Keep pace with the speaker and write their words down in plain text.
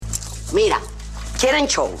Mira, ¿quieren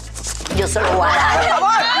Chou? Yo se lo voy a dar.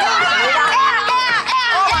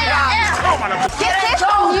 ¿Quieren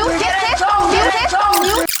Chou? ¿Quieren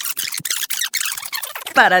Chou?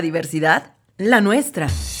 Para diversidad, la nuestra.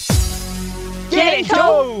 ¿Quieren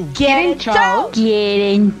Chou? ¿Quieren Chou?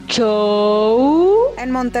 ¿Quieren Chou?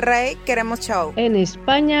 En Monterrey queremos Chou. En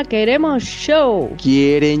España queremos Chou.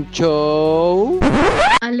 ¿Quieren Chou?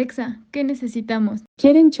 Alexa, ¿qué necesitamos?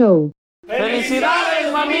 ¿Quieren Chou?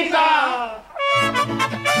 ¡Felicidades, mamita!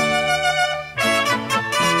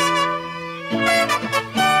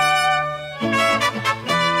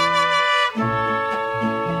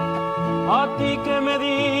 A ti que me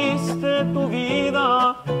diste tu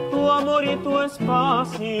vida, tu amor y tu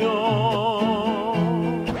espacio.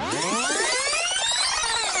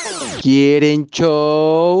 ¿Quieren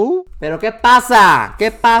Chou? ¿Pero qué pasa?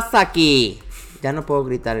 ¿Qué pasa aquí? Ya no puedo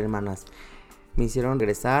gritar, hermanas. Me hicieron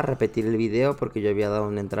regresar, repetir el video porque yo había dado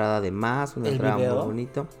una entrada de más, una entrada muy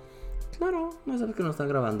bonito. Claro, no sabes que nos están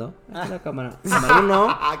grabando. Aquí la cámara. Cámara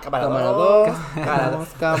 1, cámara 2,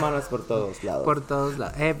 cámaras por todos lados. Por todos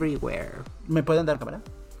lados, everywhere. ¿Me pueden dar cámara?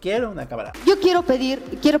 Quiero una cámara. Yo quiero pedir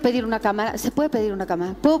una cámara. ¿Se puede pedir una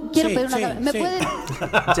cámara? Quiero pedir una cámara. ¿Me pueden?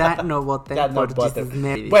 Ya no voten por Jesus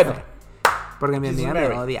Mary. Bueno, porque mi amiga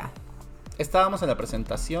me odia. Estábamos en la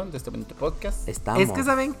presentación de este bonito podcast. Es que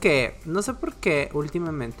saben que no sé por qué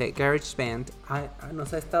últimamente GarageBand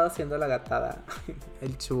nos ha estado haciendo la gatada.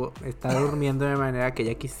 El Chou está durmiendo de manera que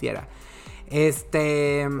ella quisiera.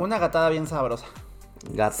 Una gatada bien sabrosa.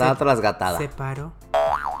 Gatada tras gatada. Se paró.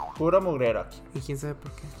 Puro mugrero aquí. Y quién sabe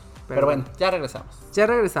por qué. Pero bueno, ya regresamos. Ya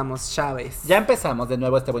regresamos, Chávez. Ya empezamos de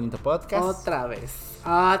nuevo este bonito podcast. Otra vez.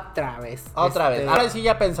 Ahora sí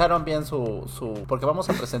ya pensaron bien su... Porque vamos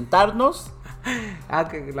a presentarnos.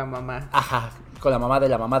 Que la mamá. Ajá, con la mamá de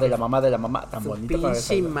la mamá de la mamá de la mamá. Tan bonito.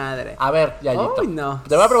 Pinche madre. A ver, Yayito. Uy, no.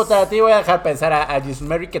 Te voy a preguntar a ti, voy a dejar pensar a Jesus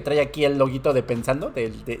Mary que trae aquí el loguito de pensando.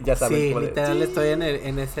 Ya sabes. Sí, literal estoy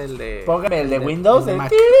en ese el de... Póngame el de Windows.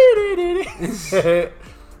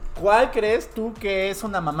 ¿Cuál crees tú que es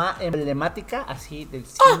una mamá emblemática así del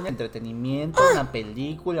cine, entretenimiento, una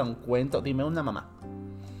película, un cuento? Dime una mamá.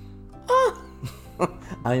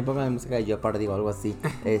 A mí póngame música de Jeopardy o algo así.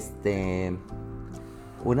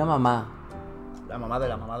 Una mamá. La mamá de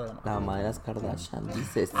la mamá de la mamá. La mamá de las Kardashian,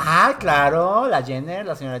 dices. Ah, claro, la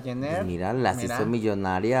señora Jenner. Pues mira, las hizo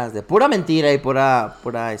millonarias de pura mentira y pura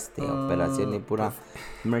operación y pura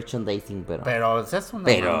merchandising, pero esa es una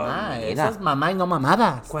mamá, esa es mamá y no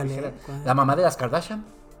mamadas. ¿Cuál era? La mamá de las Kardashian.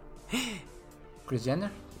 Kris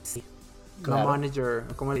Jenner. Sí. Claro. Manager,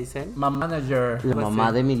 ¿cómo le dicen? Manager. La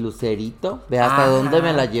mamá de mi Lucerito. ¿Ve hasta dónde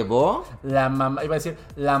me la llevó? La mamá, iba a decir,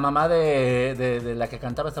 la mamá de la que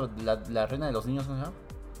cantaba la reina de los niños, ¿no?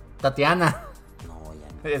 Tatiana. No, ya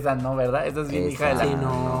no. Esa no, ¿verdad? Esa es bien hija de la... Sí,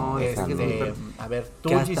 no. A ver, tú,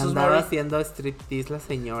 que hasta Jesus andaba Mary, haciendo striptease la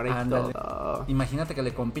señora y todo. Imagínate que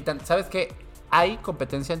le compitan. ¿Sabes qué? Hay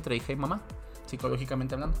competencia entre hija y mamá,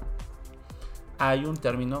 psicológicamente hablando. Hay un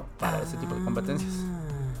término para ese tipo de competencias.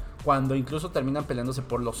 Cuando incluso terminan peleándose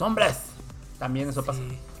por los hombres. También eso pasa.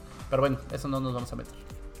 Pero bueno, eso no nos vamos a meter.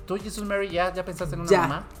 ¿Tú, Jesus Mary, ya pensaste en una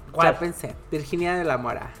mamá? ¿Cuál? Ya pensé. Virginia de la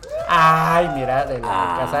Mora. Ay, mira, de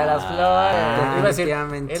la Casa de las Flores. Iba a decir,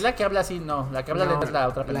 es la que habla así, no. La que habla es la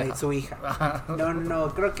otra pendeja. Su hija.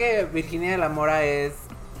 No. Creo que Virginia de la Mora es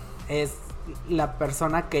la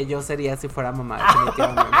persona que yo sería si fuera mamá,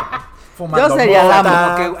 definitivamente. Yo sería la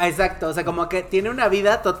mamá. Exacto, o sea, como que tiene una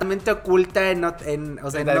vida totalmente oculta en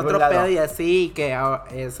otro pedo y así, y que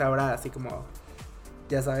es ahora así como,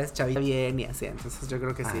 ya sabes, chavita bien y así. Entonces yo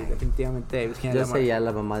creo que sí, definitivamente Virginia de la Mora. Yo sería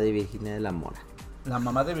la mamá de Virginia de la Mora. La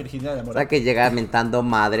mamá de Virginia de la Mora. O sea, que llega mentando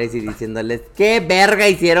madres y diciéndoles, ¿qué verga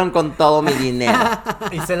hicieron con todo mi dinero?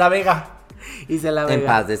 Y se la vega. En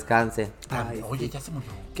paz, descanse. Ay, oye, ya se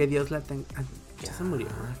murió. Que Dios la tenga. Ya se murió.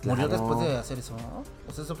 Claro. ¿Murió después de hacer eso?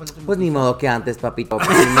 O sea, eso fue pues ni modo que antes, papito.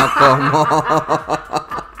 No como.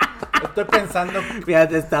 Estoy pensando. Mira,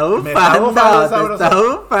 te está ufando.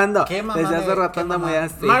 ¿Qué mamá? Desde hace rato anda muy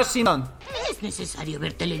así. Marcinon. ¿Es necesario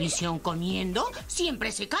ver televisión comiendo?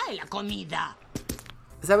 Siempre se cae la comida.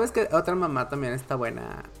 ¿Sabes que otra mamá también está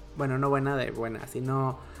buena? Bueno, no buena de buena,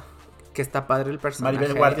 sino que está padre el personaje.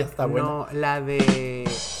 Maribel Guardia está buena. No, la de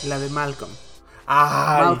Malcolm.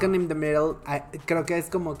 Ay. Malcolm in the Middle, creo que es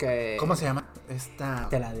como que... ¿Cómo se llama?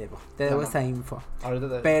 Te la debo. Te debo esa info.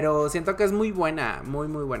 Pero siento que es muy buena, muy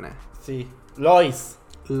buena. Sí. Lois,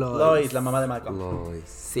 la mamá de Malcolm. Lois.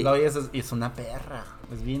 Sí. Lois es una perra.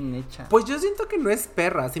 Es bien hecha. Pues yo siento que no es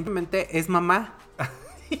perra, simplemente es mamá.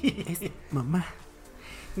 Es mamá.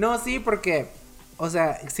 No, sí, porque... O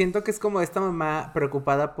sea, siento que es como esta mamá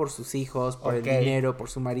preocupada por sus hijos, por el dinero,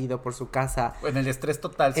 por su marido, por su casa. En el estrés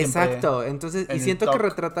total siempre. Exacto, entonces, y siento que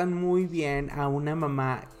retratan muy bien a una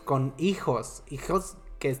mamá con hijos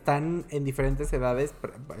que están en diferentes edades,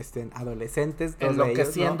 adolescentes,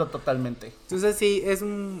 enloqueciendo, ¿no? Totalmente. Entonces sí, es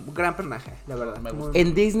un gran personaje, la verdad. Me gusta.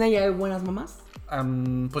 ¿En Disney hay buenas mamás?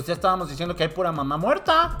 Pues ya estábamos diciendo que hay pura mamá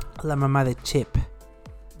muerta. La mamá de Chip.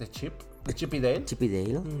 ¿De Chip? ¿De Chip y Dale? ¿Chip y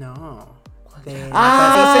Dale? No.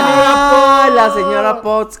 La señora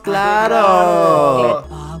Potts, claro.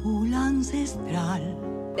 Fábula ancestral.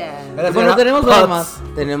 Bueno, tenemos dos más.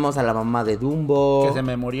 Tenemos a la mamá de Dumbo. Que se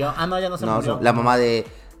me murió. Ah, no, ya no se murió. La mamá de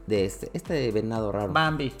este venado raro.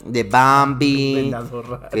 Bambi. De Bambi. Venado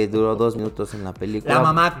raro. Que duró 2 minutos en la película. La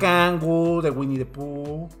mamá Kangu de Winnie the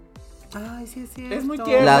Pooh. Ay, sí, sí. Es muy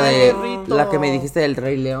tierna. La que me dijiste del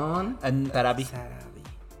Rey León. Tarabi.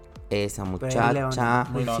 Esa muchacha.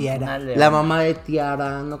 Muy fiera. La mamá de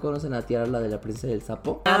Tiara. ¿No conocen a Tiara, la de la princesa del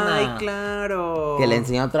sapo? Ay, claro. Que le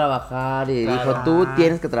enseñó a trabajar y dijo, tú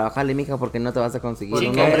tienes que trabajarle, mija, porque no te vas a conseguir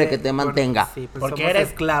un hombre que te mantenga. Sí, porque somos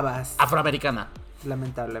eres esclavas. Afroamericana.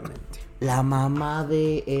 Lamentablemente. La mamá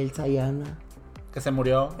de Elsa y Anna. Que se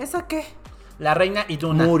murió. ¿Esa qué? La reina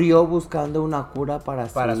Iduna. Murió buscando una cura para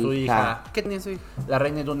su hija. ¿Qué tenía su hija? La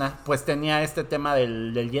reina Iduna, pues tenía este tema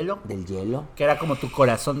del hielo. ¿Del hielo? Que era como tu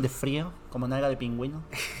corazón de frío, como nalga de pingüino.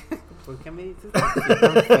 ¿Por qué me dices?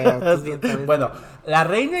 Bueno, la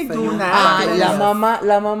reina Iduna.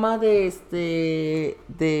 La mamá de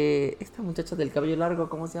esta muchacha del cabello largo,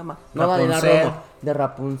 ¿cómo se llama? Rapunzel. De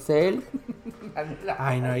Rapunzel.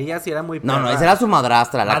 Ay, no, ella sí era muy No, esa era su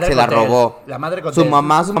madrastra, la que se la robó. La madre con su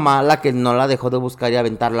mamá, la que no la dejó de buscar y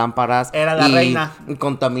aventar lámparas. Era la reina. Y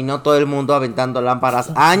contaminó todo el mundo aventando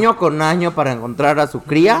lámparas año con año para encontrar a su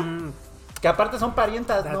cría. Que aparte son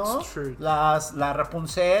parientas, ¿no? La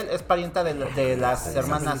Rapunzel es parienta de las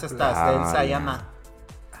hermanas estas, de Elsa y Anna.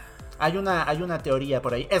 Hay una teoría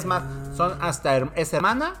por ahí. Es más, es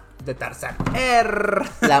hermana de Tarzán.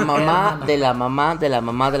 La mamá de la mamá de la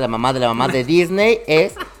mamá de la mamá de la mamá de Disney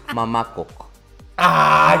es mamá Coco.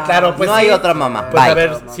 Ah, claro, pues no hay otra mamá. Pues a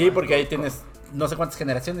ver, sí, porque ahí tienes no sé cuántas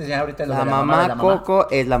generaciones ya ahorita la mamá Coco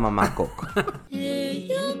es la mamá Coco.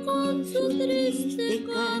 Ella con su triste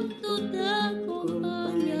canto te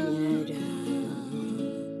acompañará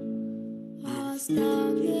hasta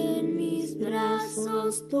que en mis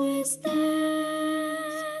brazos tú estés.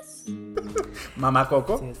 Mamá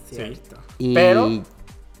Coco. Sí, es cierto. Sí. Pero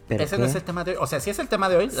 ¿Pero ese qué? no es el tema de hoy. O sea, sí es el tema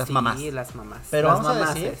de hoy, las mamás. Sí, las mamás. Pero las vamos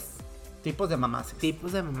mamás a decir tipos de mamás.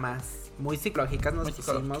 Tipos de mamás. Muy psicológicas nos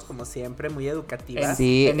pusimos, como siempre, muy educativas.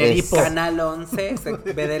 Sí, en el Canal 11, se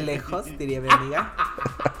ve de lejos, diría mi amiga.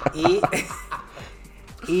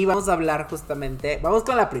 Y vamos a hablar justamente, vamos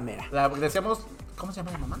con la primera. Decíamos, ¿cómo se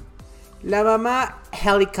llama la mamá? La mamá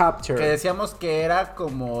Helicopter. Que decíamos que era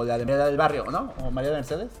como la de María del Barrio, ¿no? O María de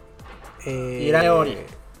Mercedes. Y era de Ori.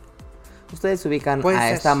 Ustedes ubican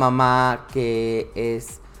a esta mamá que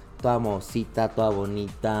es toda mocita, toda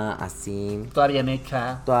bonita, así. Toda bien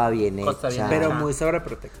hecha. Pero muy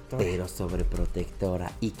sobreprotectora. Pero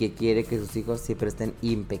sobreprotectora. Y que quiere que sus hijos siempre estén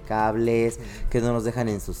impecables, que no los dejan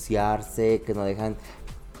ensuciarse, que no dejan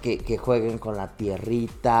que jueguen con la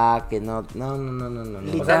tierrita, que no.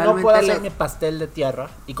 O sea, no puedo hacer mi pastel de tierra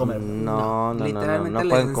y comer. No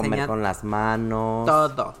pueden comer con las manos.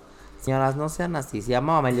 Todo. Señoras, no sean así. Se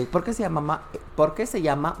llama mamá helicóptero. ¿Por qué se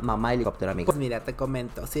llama mamá helicóptero, amigo? Pues mira, te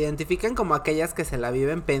comento. Se identifican como aquellas que se la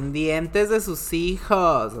viven pendientes de sus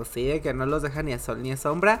hijos. Así de que no los dejan ni a sol ni a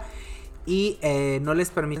sombra. Y no les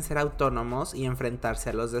permiten ser autónomos y enfrentarse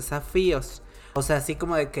a los desafíos. O sea, así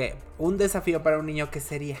como de que un desafío para un niño, ¿qué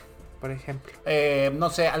sería? Por ejemplo. No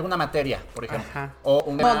sé, alguna materia, por ejemplo. Ajá. O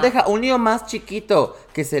un niño más chiquito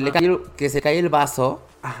que se le cae el vaso.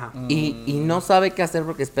 Ajá. Y no sabe qué hacer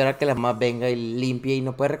porque espera que la mamá venga y limpie y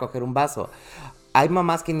no puede recoger un vaso. Hay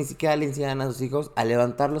mamás que ni siquiera le enseñan a sus hijos a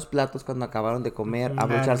levantar los platos cuando acabaron de comer, a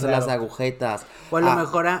abrocharse las agujetas. O a lo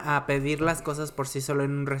mejor a pedir las cosas por sí solo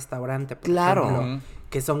en un restaurante. Por ejemplo,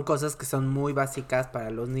 que son cosas que son muy básicas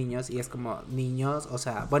para los niños. Y es como, niños, o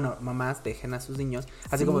sea, bueno, mamás dejen a sus niños.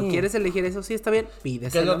 Así como, ¿quieres elegir eso? Sí, está bien,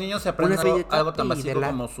 pídeselo. Que los niños se aprendan algo tan básico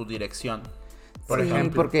como su dirección. Por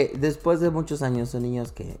ejemplo. Porque después de muchos años son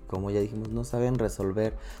niños que, como ya dijimos, no saben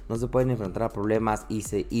resolver, no se pueden enfrentar a problemas y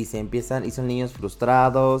se empiezan, y son niños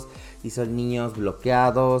frustrados, y son niños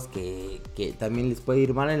bloqueados, que también les puede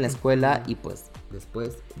ir mal en la escuela, y pues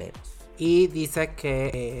después vemos. Y dice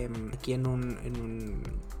que aquí en un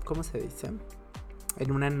 ¿cómo se dice?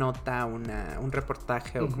 En una nota, un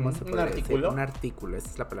reportaje, o cómo se puede decir, un artículo, esa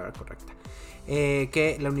es la palabra correcta,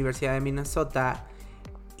 que la Universidad de Minnesota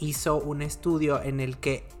hizo un estudio en el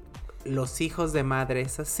que los hijos de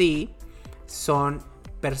madres así son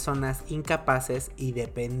personas incapaces y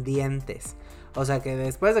dependientes. O sea que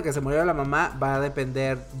después de que se murió la mamá va a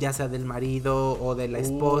depender ya sea del marido o de la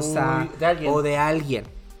esposa o de alguien.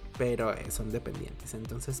 Pero son dependientes.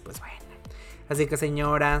 Entonces pues bueno. Así que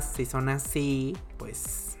señoras, si son así,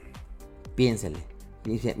 pues piénsele.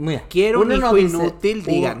 Dice, mira, quiero un hijo inútil,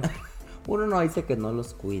 digan. Uno no dice que no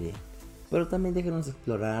los cuide. Pero también déjenos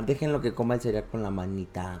explorar, déjenlo que coma el cereal con la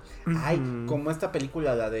manita. Ay, como esta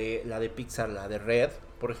película, la de Pixar, la de Red,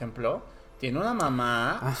 por ejemplo, tiene una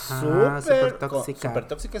mamá súper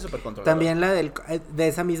tóxica y súper controladora. También la de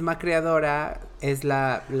esa misma creadora es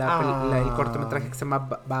el cortometraje que se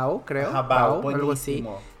llama Bao, creo. Ajá, Bao, algo así.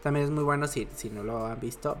 También es muy bueno, si no lo han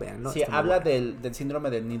visto, véanlo. Sí, habla del síndrome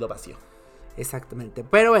del nido vacío. Exactamente.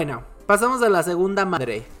 Pero bueno, pasamos a la segunda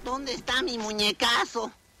madre. ¿Dónde está mi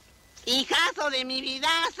muñecazo? ¡Hijazo de mi vidaza!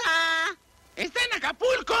 ¡Está en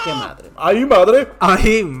Acapulco! ¡Qué madre! ¡Ay, madre!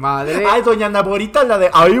 ¡Ay, madre! ¡Ay, doña Naborita, la de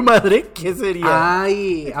 ¡ay, madre! ¿Qué sería?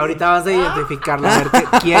 ¡Ay! Ahorita vas a identificarla, a ver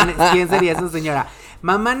quién sería esa señora.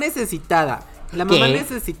 Mamá necesitada. La mamá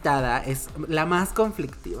necesitada es la más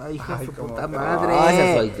conflictiva, hija de su puta madre.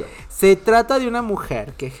 Esa soy yo. Se trata de una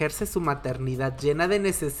mujer que ejerce su maternidad llena de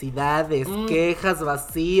necesidades, quejas,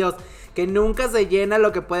 vacíos, que nunca se llena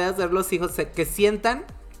lo que pueden hacer los hijos, que sientan,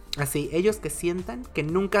 así, ellos que sientan que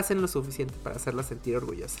nunca hacen lo suficiente para hacerlas sentir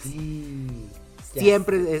orgullosas. Sí.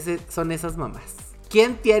 Siempre son esas mamás.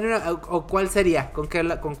 ¿Quién tiene o cuál sería? ¿Con qué?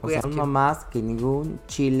 Son mamás que ningún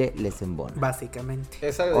chile les embona. Básicamente.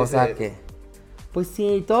 O sea que... Pues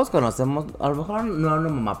sí, todos conocemos, a lo mejor no a una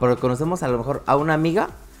mamá, pero conocemos a lo mejor a una amiga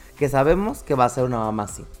que sabemos que va a ser una mamá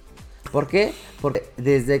así. ¿Por qué? Porque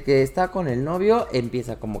desde que está con el novio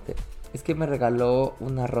empieza como que, es que me regaló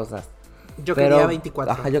unas rosas. Quería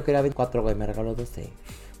 24. Ajá, yo quería 24, güey, me regaló 12.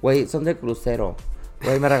 Güey, son de crucero.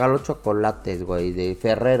 Güey, me regaló chocolates, güey, de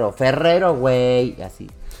Ferrero, güey,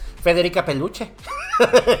 así. Federica Peluche.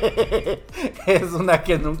 Es una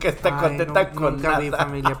que nunca está contenta con nunca nada. Vi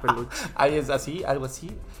familia Peluche. Ahí es así, algo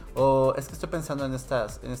así. O es que estoy pensando en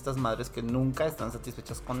estas madres que nunca están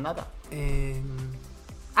satisfechas con nada.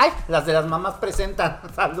 Ay, las de las mamás presentan.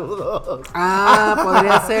 Saludos.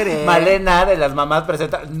 Podría ser, Malena de las mamás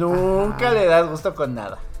presentan. Nunca le das gusto con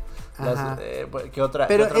nada. ¿Qué otra?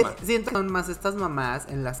 Pero ¿qué otra más? siento que son más estas mamás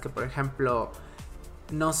en las que, por ejemplo,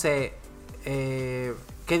 no sé,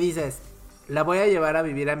 ¿qué dices? La voy a llevar a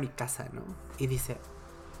vivir a mi casa, ¿no? Y dice,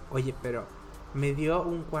 oye, pero me dio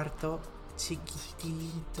un cuarto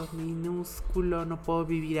chiquitito, minúsculo, no puedo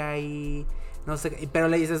vivir ahí, no sé, pero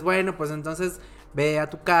le dices, bueno, pues entonces ve a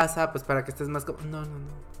tu casa, pues para que estés más... No,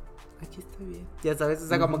 aquí está bien, ya sabes, o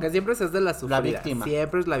sea, como que siempre se hace la sufrida, la víctima.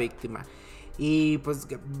 Siempre es la víctima. Y pues,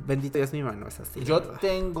 bendito Dios, mi mano es así. Yo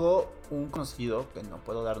tengo un conocido, que no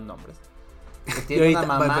puedo dar nombres, que tiene una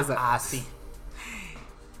mamá así.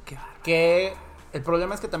 Que el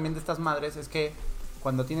problema es que también de estas madres es que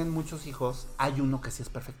cuando tienen muchos hijos hay uno que sí es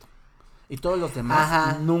perfecto y todos los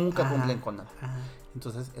demás nunca cumplen con nada.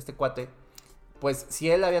 Entonces este cuate, pues si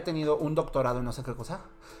él había tenido un doctorado en no sé qué cosa,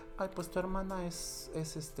 ay, pues tu hermana es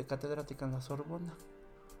catedrática en la Sorbona.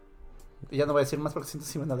 Y ya no voy a decir más porque siento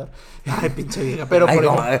que sí van a dar. Ay, pinche vieja. Pero por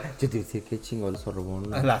ejemplo, yo te decía qué chingón la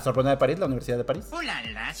Sorbona. La Sorbona de París, la Universidad de París.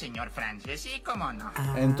 ¡Ulala, señor Francis! Sí, cómo no.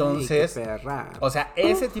 Entonces, qué perra. O sea,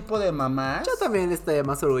 ese tipo de mamás. Yo también estoy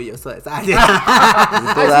más orgulloso de esa.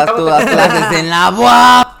 Tú das clases en la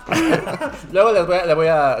UAP. Luego les voy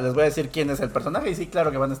a decir quién es el personaje y sí,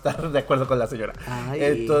 claro que van a estar de acuerdo con la señora.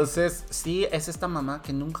 Entonces, sí, es esta mamá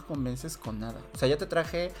que nunca convences con nada. O sea, ya te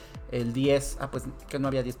traje el 10, pues que no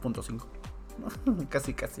había 10.5.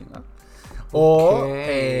 casi, ¿no? O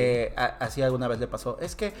así alguna vez le pasó.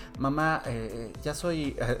 Es que, mamá, ya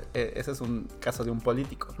soy... ese es un caso de un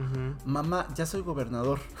político. Mamá, ya soy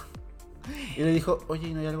gobernador. Y le dijo, oye,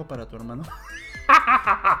 ¿y no hay algo para tu hermano?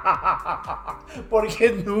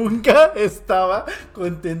 Porque nunca estaba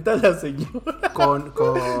contenta la señora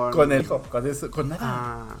con el hijo, con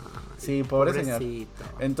nada. Sí, pobre señor.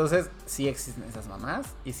 Entonces, sí existen esas mamás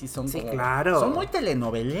y sí son como... claro. Son muy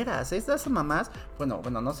telenoveleras. Esas mamás, bueno,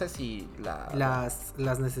 no sé si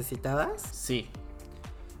las necesitadas. Sí.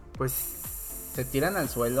 Pues... ¿Se tiran al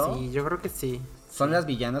suelo? Sí, yo creo que sí. Son las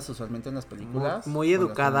villanas usualmente en las películas. Muy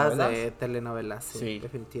educadas de telenovelas, sí,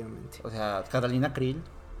 definitivamente. O sea, Catalina Krill.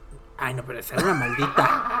 Ay, no, pero esa era una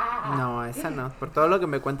maldita. No, esa no. Por todo lo que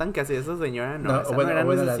me cuentan que hacía esa señora, no, esa no era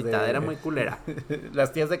necesitada, era muy culera.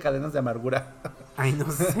 Las tías de Cadenas de Amargura. Ay,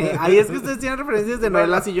 no sé. Ay, es que ustedes tienen referencias de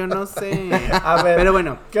novelas y yo no sé. A ver, pero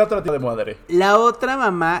bueno. ¿Qué otro tipo de madre? La otra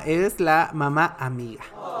mamá es la mamá amiga.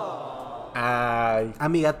 Ay.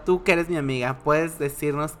 Amiga, tú que eres mi amiga, ¿puedes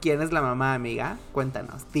decirnos quién es la mamá amiga?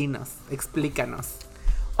 Cuéntanos, dinos, explícanos.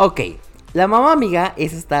 Ok, la mamá amiga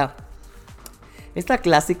es esta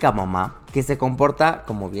clásica mamá que se comporta,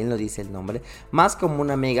 como bien lo dice el nombre, más como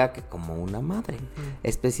una amiga que como una madre.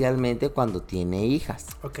 Especialmente cuando tiene hijas.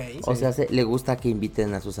 Okay, o sea, le gusta que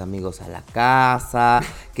inviten a sus amigos a la casa,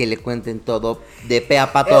 que le cuenten todo de pe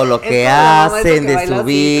a pa todo lo que hacen de su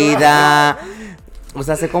vida. O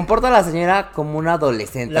sea, se comporta la señora como una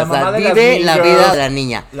adolescente. La o sea, mamá de vive las la Mean vida Girls. de la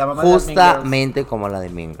niña. La mamá de las Mean Justamente como la de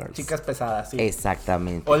Mean Girls. Chicas pesadas, sí.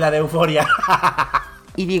 Exactamente. O la de Euforia.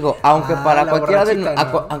 Y digo, aunque para cualquiera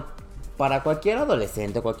 ¿no? para cualquier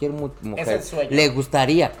adolescente, cualquier mujer Es el sueño. le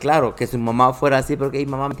gustaría, claro, que su mamá fuera así, porque mi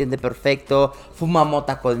mamá me entiende perfecto, fuma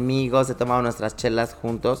mota conmigo, se tomaban nuestras chelas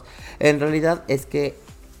juntos. En realidad es que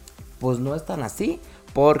pues no es tan así,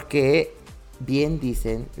 porque bien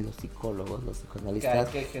dicen los psicólogos, los psicoanalistas,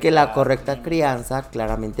 que la correcta crianza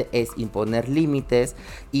claramente es imponer límites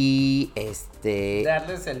y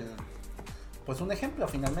darles pues un ejemplo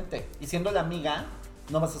finalmente. Y siendo la amiga,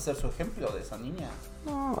 no vas a ser su ejemplo de esa niña.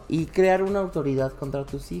 No, y crear una autoridad contra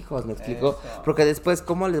tus hijos, ¿me explico? Eso. Porque después,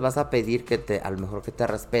 ¿cómo les vas a pedir a lo mejor que te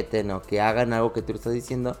respeten o que hagan algo que tú estás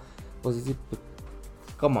diciendo? Pues decir,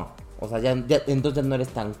 ¿cómo? O sea, ya entonces no eres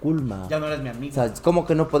tan cool, ma. Ya no eres mi amiga. O sea, ¿cómo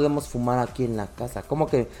que no podemos fumar aquí en la casa? ¿Cómo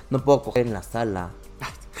que no puedo coger en la sala?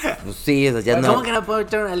 Pues sí, o sea, ya no. ¿Cómo que no puedo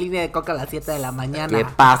echar una línea de coca a las 7 de la mañana? ¿Qué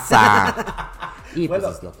pasa? Y pues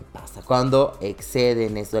es lo que pasa. Cuando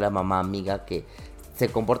exceden eso de la mamá amiga que se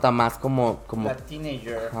comporta más como la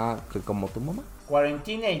teenager. Ajá, como tu mamá.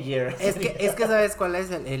 Quarantinager. Es que ¿sabes cuál es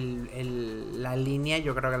la línea?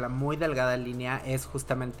 Yo creo que la muy delgada línea es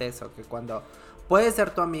justamente eso, que cuando puede ser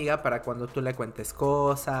tu amiga para cuando tú le cuentes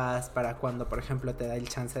cosas, para cuando, por ejemplo, te da el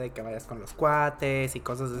chance de que vayas con los cuates y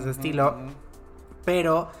cosas de ese estilo.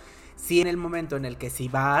 Pero sí en el momento en el que si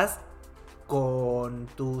vas con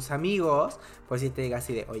tus amigos, pues si te diga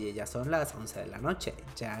así de, oye, ya son las 11 de la noche,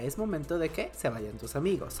 ya es momento de que se vayan tus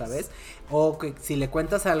amigos, ¿sabes? O que si le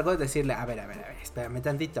cuentas algo, es decirle, a ver, espérame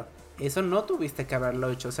tantito, eso no tuviste que haberlo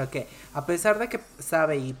hecho, o sea que a pesar de que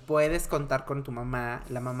sabe y puedes contar con tu mamá,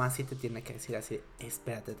 la mamá sí te tiene que decir así,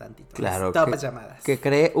 espérate tantito. Claro, Stop llamadas. Que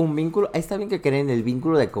cree un vínculo, está bien que creen el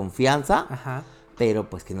vínculo de confianza, Ajá. Pero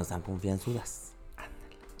pues que no sean confianzudas.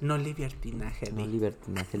 No libertinaje. No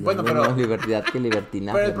libertinaje. Bueno, pero no libertad que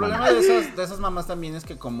libertinaje. Pero el problema de esas mamás también es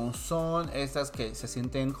que como son estas que se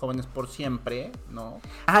sienten jóvenes por siempre, ¿no?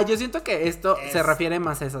 Ah, yo siento que esto se refiere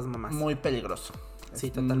más a esas mamás. Muy peligroso. Sí,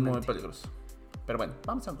 totalmente. Muy peligroso. Pero bueno,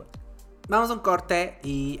 vamos a un corte. Vamos a un corte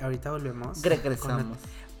y ahorita volvemos. Regresamos.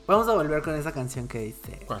 Vamos a volver con esa canción que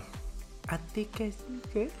dice. ¿Cuál? ¿A ti qué?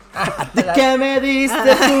 A ti que me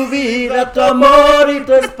diste tu vida, tu amor y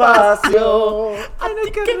tu espacio. Ay,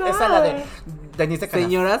 no, qué raro. Esa es la de Denise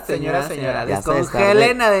Señora.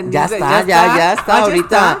 Descongelen a Denise. Ya está,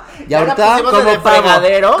 ahorita. Ya ahorita como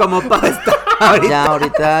fregadero. Como pavo está ahorita. Ya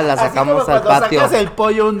ahorita la sacamos al patio. Sacas el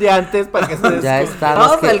pollo un día antes para que se Ya está.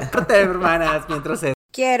 Vamos al corte, hermanas, mientras se...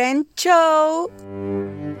 ¿Quieren show?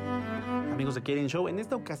 Amigos de Quieren Show, en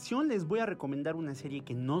esta ocasión les voy a recomendar una serie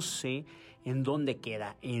que no sé en dónde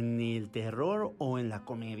queda, en el terror o en la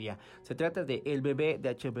comedia. Se trata de El Bebé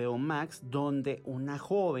de HBO Max, donde una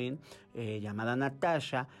joven llamada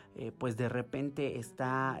Natasha, pues de repente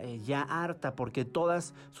está ya harta porque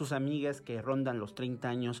todas sus amigas que rondan los 30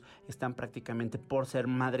 años están prácticamente por ser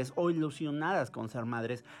madres o ilusionadas con ser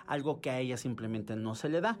madres, algo que a ella simplemente no se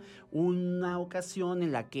le da. Una ocasión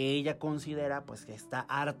en la que ella considera pues que está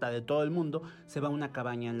harta de todo el mundo, se va a una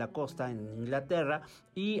cabaña en la costa en Inglaterra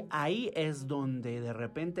y ahí es donde de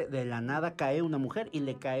repente de la nada cae una mujer y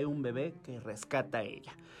le cae un bebé que rescata a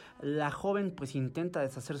ella. La joven pues intenta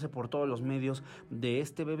deshacerse por todos los medios de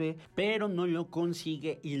este bebé, pero no lo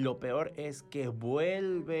consigue y lo peor es que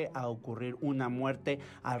vuelve a ocurrir una muerte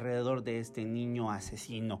alrededor de este niño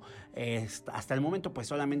asesino. Hasta el momento pues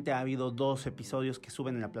solamente ha habido 2 episodios que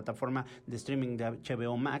suben en la plataforma de streaming de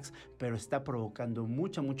HBO Max, pero está provocando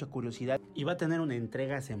mucha curiosidad y va a tener una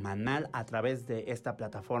entrega semanal a través de esta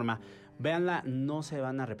plataforma. Véanla, no se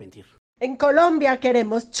van a arrepentir. En Colombia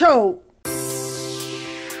queremos show.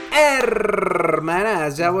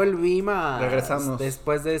 Hermanas, ya volvimos. Regresamos.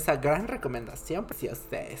 Después de esa gran recomendación,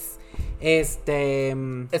 preciosas.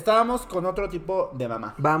 Estábamos con otro tipo de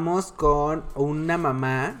mamá. Vamos con una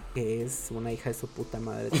mamá que es una hija de su puta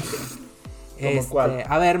madre también. ¿Cómo cuál?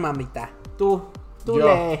 A ver, mamita, tú Yo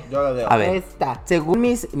la leo. A ver, esta. según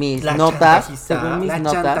mis La notas,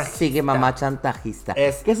 chantajista. sigue mamá chantajista.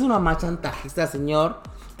 ¿Qué es una mamá chantajista, señor?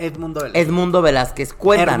 Edmundo Velázquez,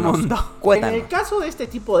 cuéntanos. En el caso de este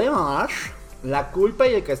tipo de mamás, La culpa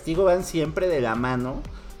y el castigo van siempre de la mano,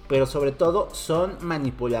 pero sobre todo son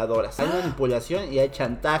manipuladoras. Hay manipulación y hay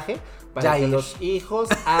chantaje para que los hijos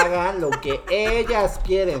hagan lo que ellas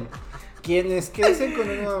quieren. Quienes crecen con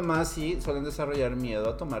una mamá así suelen desarrollar miedo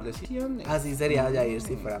a tomar decisiones. Así sería Jair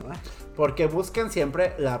si fuera madre. Porque buscan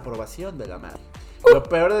siempre la aprobación de la madre. Lo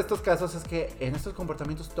peor de estos casos es que en estos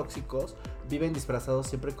comportamientos tóxicos viven disfrazados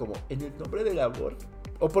siempre como en el nombre del amor.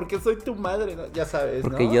 O porque soy tu madre, ¿no? Ya sabes,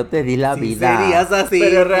 Porque ¿no? yo te di la vida. Serías así.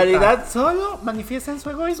 Pero en realidad solo manifiestan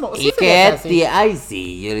su egoísmo. ¿Y qué? Ay,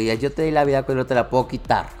 sí, yo te di la vida, pero no te la puedo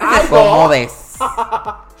quitar. Ay, ¿Cómo no. ves?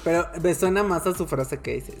 Pero me suena más a su frase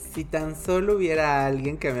que dice: si tan solo hubiera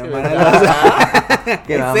alguien que me amara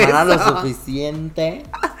que me amara lo suficiente.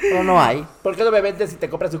 Pero no hay. ¿Por qué no me vendes si te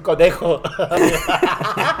compras un conejo?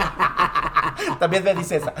 También me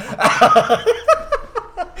dice esa.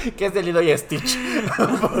 Que es de Lilo y Stitch,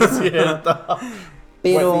 por cierto.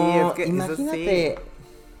 Pero Pues sí, es que imagínate,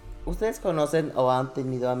 ¿ustedes conocen o han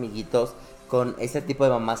tenido amiguitos con ese tipo de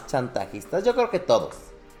mamás chantajistas? Yo creo que todos.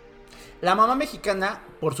 La mamá mexicana,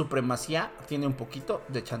 por supremacía, tiene un poquito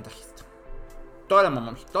de chantajista. Todas las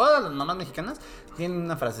mamás mexicanas tienen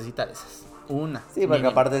una frasecita de esas. Una. Sí, porque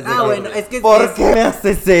aparte es de bueno, es que ¿por qué me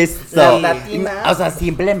haces esto? Las latinas. O sea,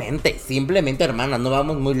 simplemente, hermana, no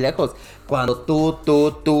vamos muy lejos. Cuando tú,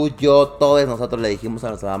 yo, todos nosotros le dijimos a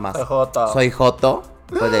nuestra mamá, soy joto,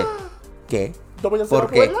 pues de, ¿qué? ¿No voy a ser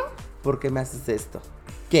 ¿Por qué? abuela? ¿Por qué me haces esto?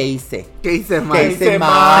 ¿Qué hice? ¿Qué hice mal? ¿Qué hice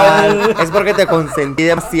mal? Es porque te consentí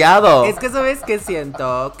demasiado. Es que, ¿sabes qué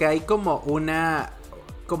siento? Que hay como una...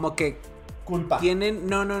 Como que... Culpa. Tienen...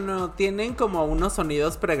 No. Tienen como unos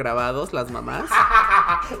sonidos pregrabados las mamás.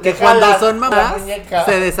 Que Que cuando jalas son la mamás muñeca.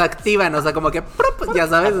 se desactivan. O sea, como que... Ya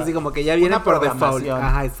sabes, así como que ya viene Una por default. programación.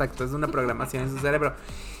 Ajá, exacto. Es una programación en su cerebro.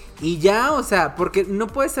 Y ya, o sea, porque no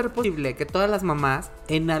puede ser posible que todas las mamás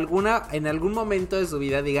en algún momento de su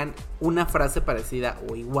vida digan una frase parecida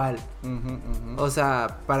o igual. O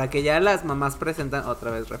sea, para que ya las mamás presentan,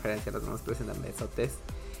 otra vez referencia, las mamás presentan besotes,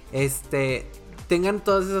 tengan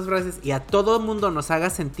todas esas frases y a todo el mundo nos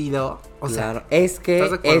haga sentido. O Claro, sea, es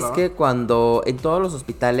 ¿estás de acuerdo? que cuando en todos los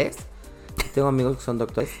hospitales, tengo amigos que son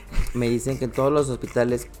doctores, me dicen que en todos los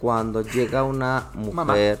hospitales cuando llega una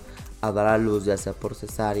mujer a dar a luz, ya sea por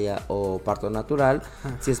cesárea o parto natural,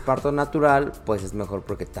 si es parto natural, pues es mejor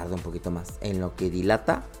porque tarda un poquito más. En lo que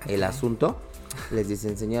dilata el asunto, les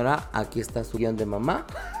dicen, señora, aquí está su guión de mamá,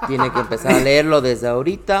 tiene que empezar a leerlo desde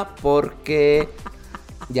ahorita porque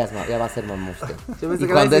ya va a ser mamá usted. Y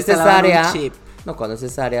cuando es cesárea, cuando es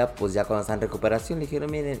cesárea, pues ya cuando está en recuperación, le dijeron,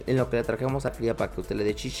 miren, en lo que le trajimos a cría para que usted le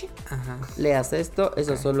dé chichi, le hace esto,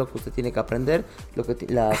 eso es lo que usted tiene que aprender,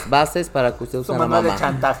 las bases para que usted use una mamá. De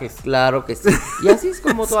chantajes. Claro que sí. Y así es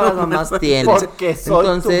como todas las mamás tienen. Porque soy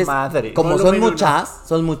Entonces, tu madre. como son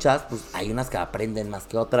muchas, pues hay unas que aprenden más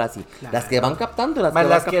que otras y las que van captando,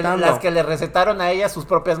 las que le recetaron a ellas sus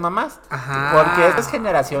propias mamás. Ajá. Porque esto es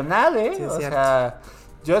generacional, Sí, es o cierto. sea,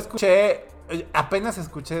 yo apenas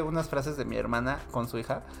escuché unas frases de mi hermana con su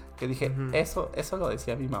hija que dije, eso lo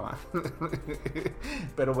decía mi mamá.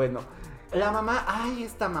 Pero bueno, la mamá,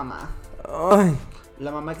 esta mamá. Ay.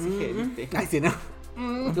 La mamá exigente. Ay, sí, no.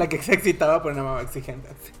 La que se excitaba por una mamá exigente.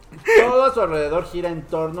 Todo a su alrededor gira en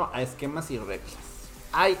torno a esquemas y reglas.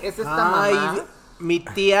 Es esta mamá. Mi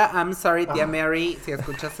tía, I'm sorry, tía Mary, si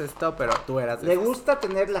escuchas esto, pero tú eras de Le esas. gusta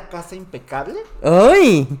tener la casa impecable.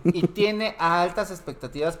 ¡Ay! Y tiene altas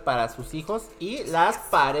expectativas para sus hijos y las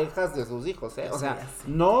parejas de sus hijos, O sea,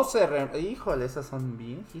 no se... Híjole, esas son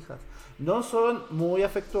bien hijas. No son muy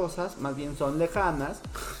afectuosas, más bien son lejanas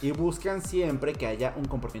y buscan siempre que haya un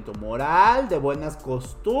comportamiento moral, de buenas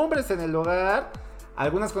costumbres en el hogar.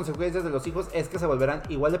 Algunas consecuencias de los hijos es que se volverán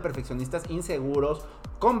igual de perfeccionistas, inseguros,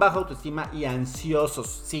 con baja autoestima y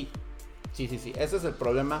ansiosos. Sí. Ese es el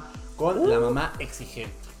problema con la mamá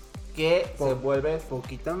exigente. Que se vuelve...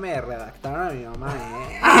 Poquito me redactaron a mi mamá,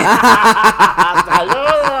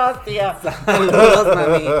 ¡Saludos, tía! Saludos,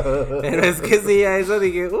 mami. Pero es que sí, a eso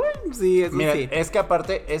dije, sí, eso Mira, sí. es que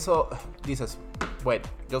aparte eso dices, bueno,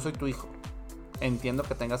 yo soy tu hijo. Entiendo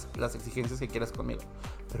que tengas las exigencias que quieras conmigo.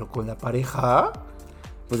 Pero con la pareja...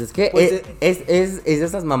 Pues es que es de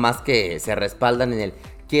esas mamás que se respaldan en el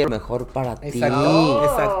quiero lo mejor para ti.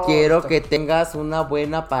 Exacto. Quiero que tengas una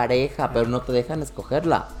buena pareja, pero no te dejan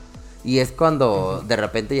escogerla. Y es cuando de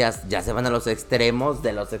repente ya se van a los extremos,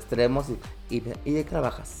 de los extremos. ¿Y de qué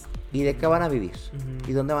trabajas? ¿Y de qué van a vivir?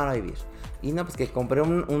 ¿Y dónde van a vivir? Y no, pues que compré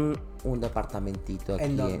un departamentito aquí.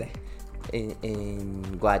 ¿En dónde?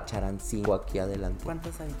 En Guacharancingo, aquí adelante.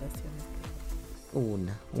 ¿Cuántas habitaciones?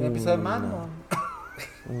 Una. ¿Tiene piso de mano?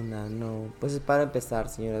 Una, no. Pues es para empezar,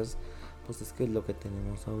 señoras. Pues es que es lo que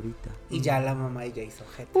tenemos ahorita. Y ya la mamá ya hizo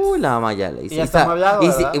jetas. La mamá ya le hizo. Y ya está hablado,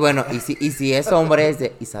 y bueno, y si es hombre es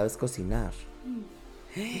de, y sabes cocinar.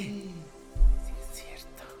 Sí, es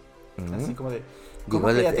cierto. Así como de... Digo,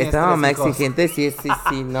 esta mamá exigente, sí,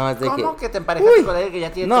 no, es de que... ¿Cómo que te emparejaste con él que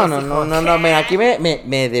ya tiene No, tres hijos? mira, aquí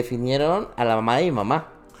me definieron a la mamá de mi mamá.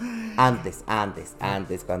 Antes,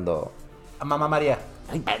 cuando... A mamá María.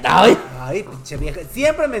 Ay, pinche vieja.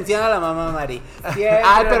 Siempre menciona a la mamá Mari.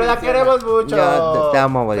 Ay, pero la queremos mucho. Yo te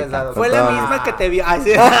amo, abuelita. Fue la misma que te vio. Ay,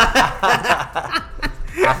 sí.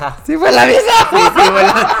 Ajá. Sí, fue la misma.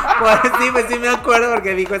 Sí, me acuerdo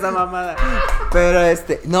porque dijo esa mamada. Pero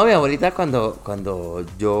no, mi abuelita cuando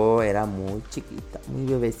yo era muy chiquita,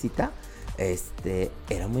 muy bebecita,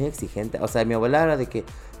 era muy exigente. O sea, mi abuela era de que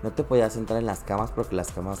no te podías sentar en las camas porque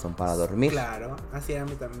las camas son para dormir. Claro, así era a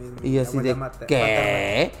mí también. Y yo así de,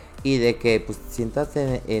 ¿qué? Y de que, pues,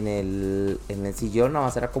 siéntate en el sillón, nada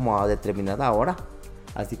más era como a determinada hora.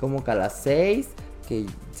 Así como que a las 6, que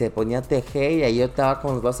se ponía a tejer y ahí yo estaba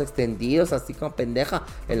con los brazos extendidos, así como pendeja,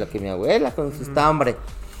 en lo que mi abuela con su estambre.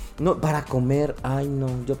 No, para comer, ay no,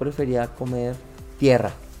 yo prefería comer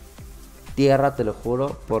tierra. Tierra, te lo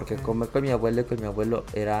juro, porque comer con mi abuelo y con mi abuelo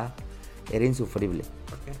era insufrible.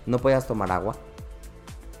 No podías tomar agua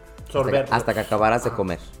hasta que acabaras de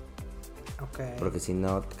comer. Porque si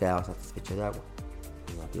no te quedabas satisfecho de agua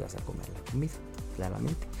y no te ibas a comer la comida,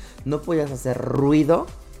 claramente. No podías hacer ruido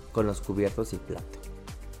con los cubiertos y plato.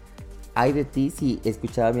 Ay de ti si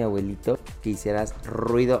escuchaba a mi abuelito que hicieras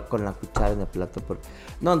ruido con la cuchara en el plato.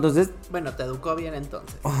 No, entonces... Bueno, te educó bien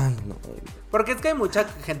entonces. Ay, no. Porque es que hay mucha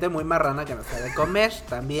gente muy marrana que no sabe comer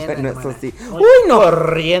también. Bueno, eso sí. Uy, no.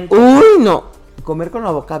 Corriente. Uy, no. Comer con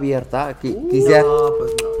la boca abierta. Quisiera... No,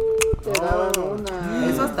 pues no. Te daban una.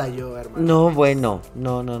 Eso hasta yo, hermano. No, bueno.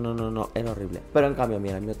 No. Era horrible. Pero en cambio,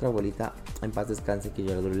 mira, mi otra abuelita, en paz descanse, que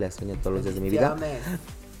yo le sueño todos los días de mi vida.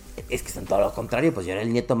 Es que son todo lo contrario, pues yo era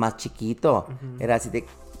el nieto más chiquito. Era así de,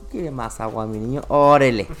 ¿quiere más agua, mi niño?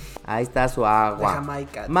 Órale, ahí está su agua. De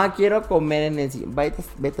Jamaica. Ma, quiero comer en el sillón.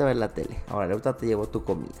 Vete a ver la tele. Órale, ahorita te llevo tu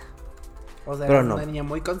comida. O sea, eres una niña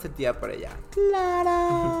muy consentida por ella.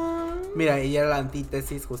 Claro. Mira, ella era la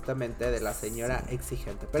antítesis justamente de la señora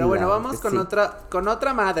exigente. Pero bueno, vamos con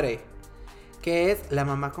otra madre, que es la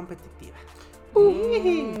mamá competitiva.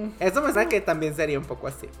 Eso me suena que también sería un poco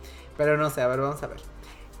así. Pero no sé, a ver, vamos a ver.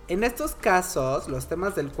 En estos casos, los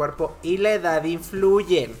temas del cuerpo y la edad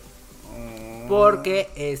influyen.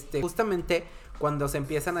 Porque, justamente cuando se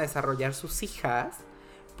empiezan a desarrollar sus hijas,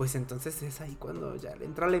 pues entonces es ahí cuando ya le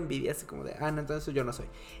entra la envidia, así como de, no, entonces yo no soy.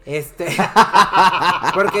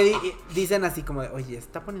 Porque dicen así como de, oye,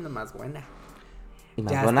 está poniendo más buena. Y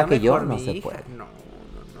más buena que yo, no se puede. No.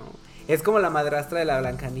 Es como la madrastra de la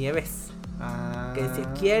Blancanieves. Que dice,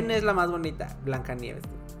 ¿quién es la más bonita? Blancanieves.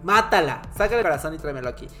 Mátala, sácale el corazón y tráemelo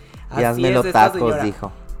aquí. Y házmelo tacos,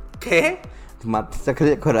 dijo. ¿Qué?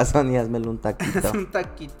 Sácale el corazón y házmelo un taquito. Es un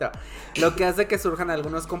taquito. Lo que hace que surjan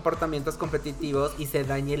algunos comportamientos competitivos y se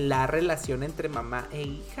dañe la relación entre mamá e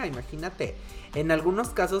hija. Imagínate. En algunos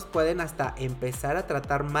casos pueden hasta empezar a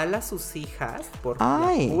tratar mal a sus hijas por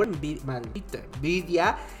la pura maldita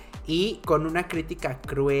envidia y con una crítica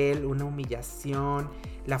cruel, una humillación,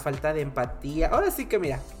 la falta de empatía. Ahora sí que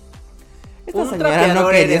mira. Esta señora no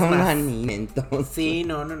quería una niña, entonces. Sí,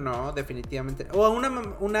 no, definitivamente. O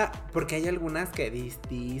una porque hay algunas que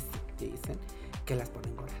dicen que las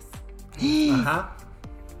ponen gordas. Ajá.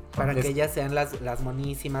 Para que ellas sean las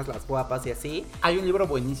monísimas, las guapas y así. Hay un libro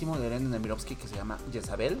buenísimo de Elena Nemirovsky que se llama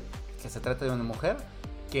Jezabel, que se trata de una mujer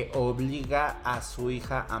que obliga a su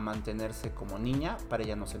hija a mantenerse como niña para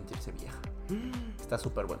ella no sentirse vieja. Está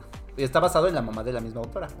súper bueno. Y está basado en la mamá de la misma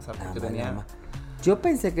autora. O sea, porque tenía... Yo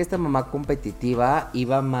pensé que esta mamá competitiva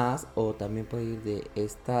iba más, o también puede ir de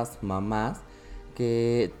estas mamás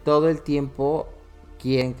que todo el tiempo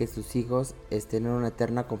quieren que sus hijos estén en una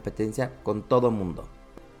eterna competencia con todo mundo.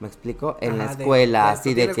 ¿Me explico? En la escuela,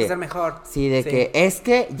 así de que... ser mejor. Sí, de que es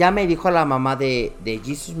que ya me dijo la mamá de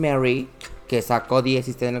Jesus Mary que sacó 10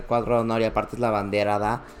 y está en el cuadro de honor y aparte es la bandera,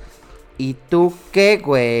 ¿da? ¿Y tú qué,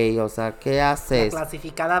 güey? O sea, ¿qué haces? La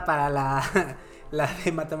clasificada para la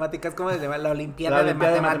de matemáticas, ¿cómo se llama? La Olimpiada de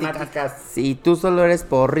Matemáticas. Si tú solo eres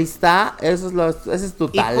porrista, ese es tu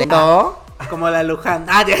talento. Como la Luján.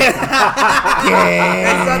 ¿Qué? Eso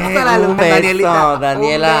la Luján, Danielita.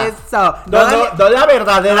 Daniela. Un beso. No la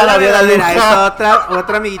verdadera, la verdadera. Es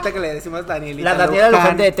otra amiguita que le decimos Danielita. La Daniela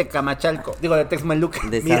Luján de Tecamachalco. Digo, de Texmelucan.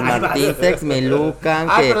 De San Martín, Texmelucan.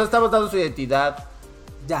 Pero estamos dando su identidad.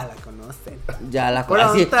 Ya la conocen. Ya la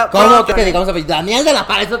conocen. ¿Cómo que digamos? Daniel de la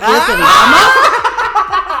Paz, ¿eso quieres que digamos?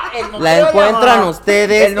 La encuentran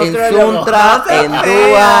ustedes en Suntra, en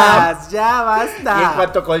Dua. Ya basta. Y en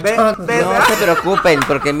cuanto colchón. No se preocupen,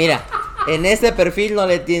 porque mira, en ese perfil no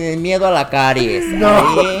le tienen miedo a la caries.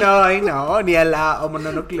 No, ni a la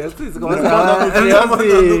mononucleosis. ¿Cómo se llama?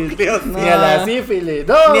 Mononucleosis. Ni a la sífilis.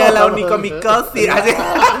 Ni a la onicomicosis.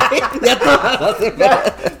 Ya todas las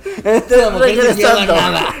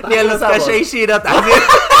Ni a los Kasheishirot.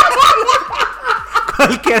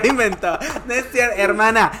 Cualquier inventó. No es cierto,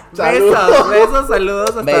 hermana. Besos,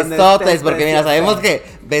 saludos. Besotes, porque mira, sabemos que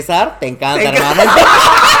besar te encanta, hermana.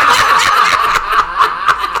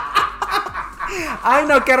 Ay,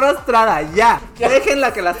 no, qué arrastrada, ya.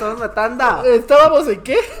 Déjenla que la estamos matando. ¿Estábamos en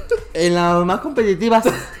qué? En las más competitivas.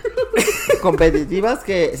 Competitivas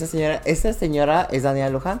que esa señora es Daniela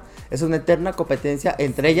Luján. Es una eterna competencia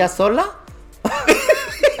entre ella sola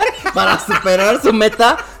para superar su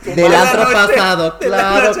meta del antro pasado.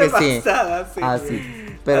 Claro que sí. Así.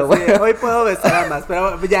 Pero bueno. Hoy puedo besar a más,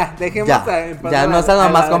 pero ya, dejemos ya no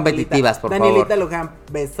sean más competitivas, por favor. Danielita Luján,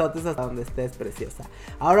 besotes hasta donde estés, preciosa.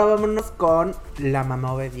 Ahora vámonos con la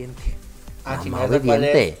mamá obediente. Mamá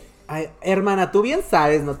obediente. Ay, hermana, tú bien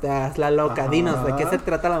sabes, no te hagas la loca. Dinos, ¿de qué se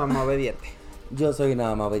trata la mamá obediente? Yo soy una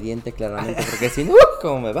mamá obediente, claramente, porque si no,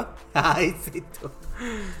 ¿cómo me va? Ay, sí, tú.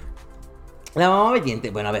 La mamá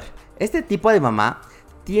obediente, bueno, a ver, este tipo de mamá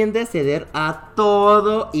tiende a ceder a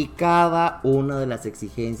todo y cada una de las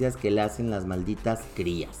exigencias que le hacen las malditas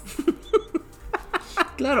crías.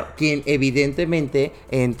 Claro, quien evidentemente,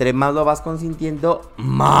 entre más lo vas consintiendo,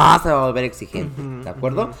 más se va a volver exigente, ¿de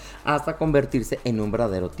acuerdo? Hasta convertirse en un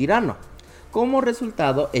verdadero tirano. Como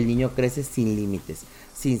resultado, el niño crece sin límites,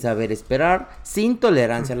 sin saber esperar, sin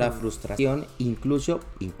tolerancia a la frustración, incluso,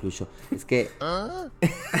 es que...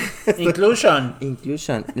 Inclusion.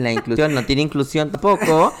 La inclusión no tiene inclusión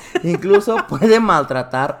tampoco. Incluso puede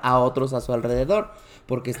maltratar a otros a su alrededor,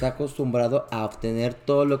 porque está acostumbrado a obtener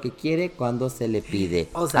todo lo que quiere cuando se le pide.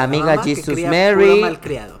 O sea, amiga Jesus Mary,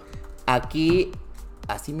 aquí,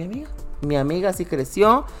 así mi amiga así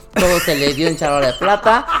creció, todo se le dio en charola de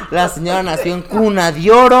plata, la señora nació en cuna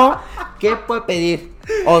de oro. ¿Qué puede pedir?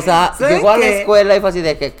 O sea, llegó a la escuela y fue así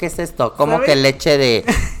de que, ¿qué es esto? ¿Cómo que leche de...?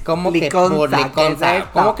 ¿Cómo que liconza?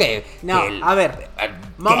 ¿Cómo que...? No, a ver,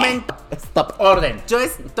 momento. Stop. Orden. Yo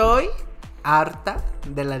estoy harta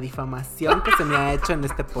de la difamación que se me ha hecho en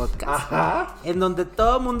este podcast. Ajá. En donde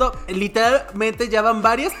todo el mundo, literalmente ya van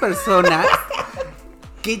varias personas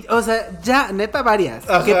que, o sea, ya, neta varias,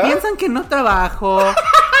 que piensan que no trabajo,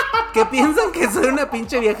 que piensan que soy una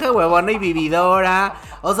pinche vieja huevona y vividora.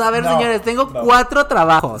 O sea, a ver, señores, tengo 4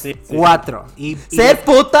 trabajos. Sí, 4. Y ser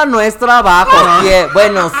puta no es trabajo.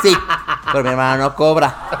 Bueno, sí. Pero mi hermana no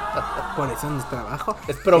cobra. Por eso no es trabajo.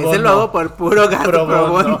 Es pro bono. Ese lo hago por puro gasto pro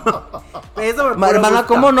bono. Eso por puro hermana,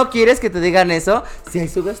 gusto. ¿cómo no quieres que te digan eso? Si ahí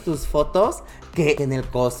subes tus fotos que en el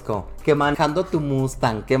Costco, que manejando tu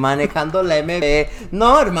Mustang, que manejando la MB.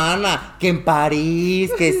 No, hermana, que en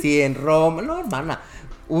París, que sí en Roma. No, hermana.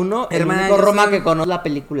 El único Roma que conoce la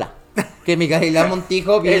película. Que mi Galilea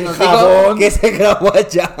Montijo bien nos dijo que se grabó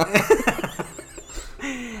allá.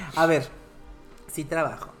 A ver, sí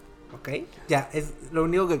trabajo, ¿ok? Ya, es lo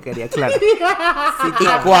único que quería aclarar. Sí,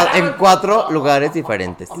 en 4 lugares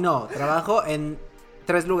diferentes. No, trabajo en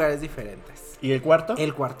 3 lugares diferentes. ¿Y el cuarto?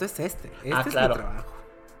 El cuarto es este. Este es claro. mi trabajo.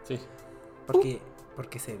 Sí.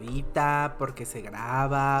 Porque se edita, porque se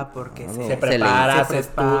graba, porque se prepara, se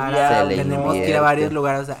estudia, tenemos que ir a varios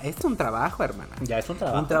lugares. O sea, es un trabajo, hermana. Ya es un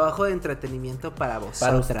trabajo. Un trabajo de entretenimiento para vosotras.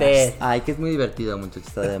 Para usted. Ay, que es muy divertido,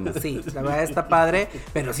 muchachos, además. Sí, la verdad está padre,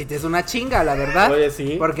 pero sí te es una chinga, la verdad. Oye,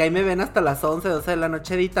 sí. Porque ahí me ven hasta las 11, 12 de la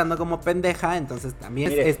noche editando como pendeja, entonces también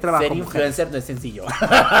Mire, es trabajo. Ser influencer no es sencillo.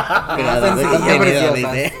 Nada sencillo,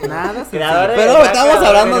 preciosas. Nada sencillo. Pero estamos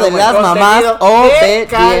hablando de las mamás obedientes.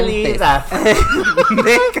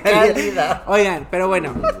 De calidad. Oigan, pero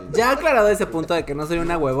bueno, ya aclarado ese punto de que no soy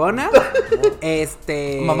una huevona.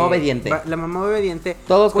 Mamá obediente. La mamá obediente.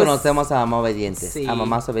 Todos conocemos a mamá obedientes. Sí. A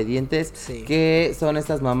mamás obedientes. Sí. Que son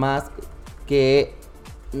estas mamás que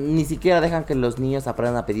ni siquiera dejan que los niños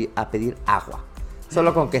aprendan a pedir agua.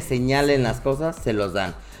 Solo con que señalen las cosas, se los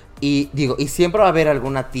dan. Y siempre va a haber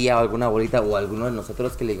alguna tía o alguna abuelita o alguno de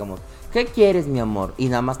nosotros que le digamos, ¿qué quieres, mi amor? Y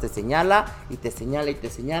nada más te señala y te señala y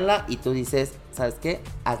te señala y tú dices, ¿sabes qué?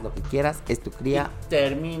 Haz lo que quieras, es tu cría. Y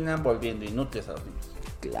terminan volviendo inútiles a los niños.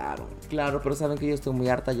 Claro, pero saben que yo estoy muy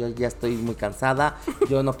harta, yo ya estoy muy cansada,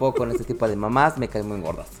 yo no puedo con este tipo de mamás, me caen muy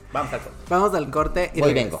gordas. Vamos al corte y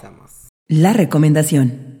regresamos. La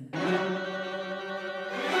recomendación.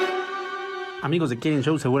 Amigos de Quieren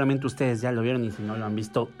Show, seguramente ustedes ya lo vieron y si no lo han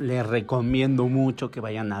visto, les recomiendo mucho que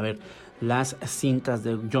vayan a ver las cintas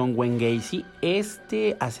de John Wayne Gacy,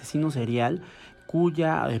 este asesino serial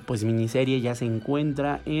cuya pues miniserie ya se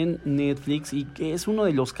encuentra en Netflix y que es uno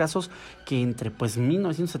de los casos que entre pues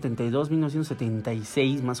 1972,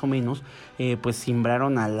 1976 más o menos pues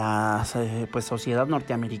simbraron a la pues sociedad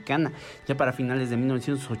norteamericana. Ya para finales de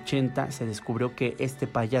 1980 se descubrió que este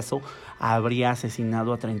payaso habría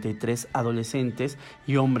asesinado a 33 adolescentes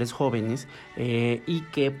y hombres jóvenes y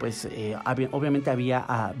que pues obviamente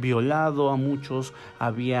había violado a muchos,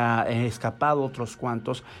 había escapado otros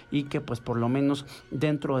cuantos y que pues por lo menos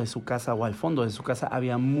dentro de su casa o al fondo de su casa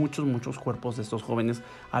había muchos cuerpos de estos jóvenes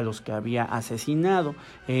a los que había asesinado.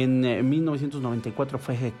 En 1994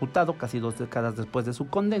 fue ejecutado casi 2 décadas después de su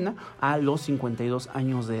condena a los 52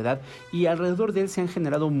 años de edad y alrededor de él se han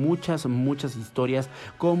generado muchas historias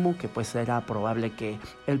como que pues era probable que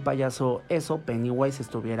el payaso Pennywise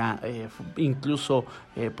estuviera incluso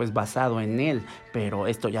pues basado en él, pero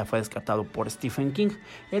esto ya fue descartado por Stephen King.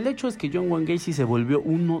 El hecho es que John Wayne Gacy se volvió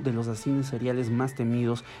uno de los asesinos seriales más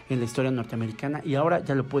temidos en la historia norteamericana y ahora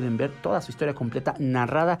ya lo pueden ver toda su historia completa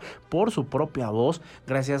narrada por su propia voz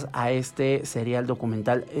gracias a este serial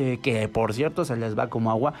documental que por cierto se les va como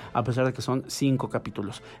agua a pesar de que son 5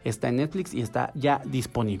 capítulos. Está en Netflix y está ya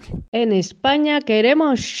disponible. En España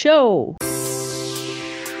queremos show.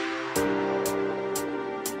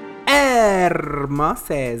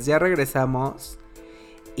 Hermoses, ya regresamos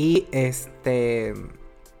y ¿qué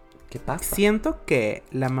pasa? Siento que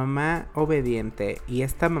la mamá obediente y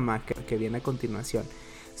esta mamá que viene a continuación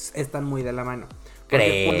están muy de la mano.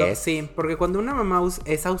 ¿Crees? Porque cuando una mamá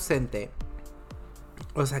es ausente,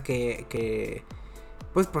 o sea que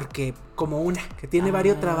pues porque como una que tiene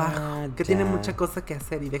varios trabajos, que tiene mucha cosa que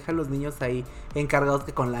hacer y deja a los niños ahí encargados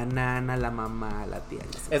que con la nana, la mamá, la tía.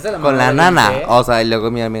 ¿Es la con la nana, o sea, y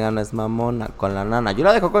luego mi amiga no es mamona, con la nana. Yo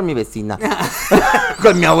la dejo con mi vecina,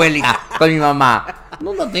 con mi abuelita, con mi mamá.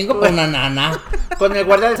 No lo tengo con la nana. Con el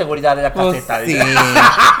guardia de seguridad de la caseta. Sí.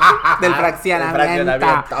 Del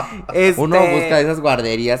fraccionamiento. Uno busca esas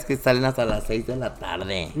guarderías que salen hasta las 6 de la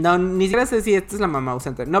tarde. No, ni siquiera sé si esta es la mamá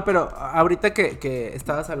ausente. No, pero ahorita que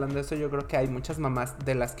estabas hablando de eso, yo creo que hay muchas mamás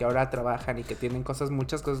de las que ahora trabajan y que tienen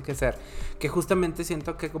muchas cosas que hacer, que justamente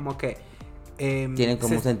siento que como que tienen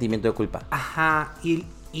como un sentimiento de culpa. Ajá, y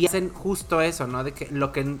hacen justo eso, ¿no? De que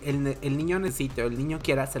lo que el niño necesite o el niño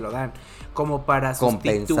quiera se lo dan, como para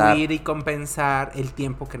sustituir y compensar el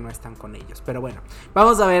tiempo que no están con ellos. Pero bueno,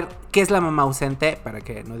 vamos a ver qué es la mamá ausente para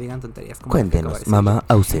que no digan tonterías. Como cuéntenos, mamá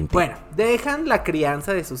ausente. Bueno, dejan la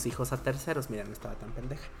crianza de sus hijos a terceros. Mira, no estaba tan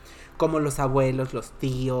pendeja. Como los abuelos, los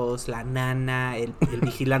tíos, la nana, el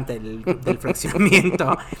vigilante del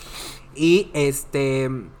fraccionamiento. Y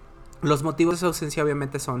los motivos de su ausencia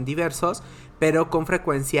obviamente son diversos, pero con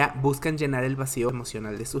frecuencia buscan llenar el vacío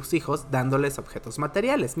emocional de sus hijos dándoles objetos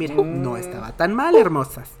materiales. Miren, no estaba tan mal,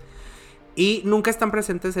 hermosas. Y nunca están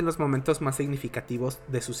presentes en los momentos más significativos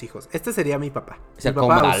de sus hijos. Este sería mi papá. O sea, con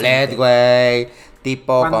ballet, güey.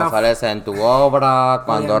 Tipo cuando sales en tu obra,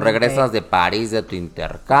 cuando regresas de París de tu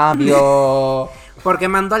intercambio. Porque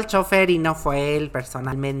mandó al chofer y no fue él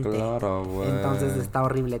personalmente. Claro, güey. Entonces está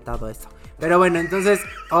horrible todo eso. Pero bueno, entonces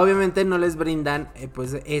obviamente no les brindan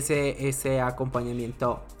pues ese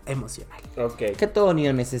acompañamiento emocional. Okay. Que todo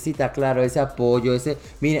niño necesita, claro, ese apoyo,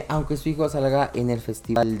 mire, aunque su hijo salga en el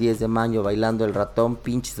festival el 10 de mayo bailando el ratón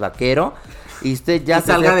pinches vaquero y usted ya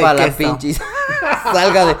se sepa la pinches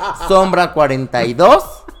salga de sombra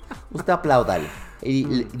 42, usted apláudale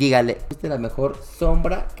y dígale, usted es la mejor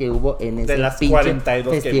sombra que hubo en ese pinche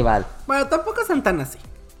 42 festival. Bueno, tampoco son tan así.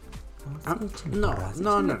 No.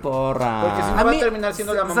 Porra. Porque si no va a terminar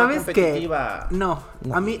siendo la mamá competitiva. No,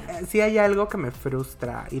 a mí sí hay algo que me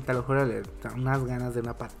frustra y te lo juro, le da unas ganas de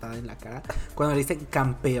una patada en la cara cuando le dicen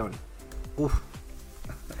campeón. Uf.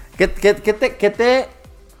 ¿Qué te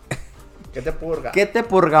purga? ¿Qué te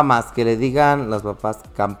purga más? Que le digan los papás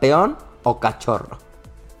campeón o cachorro.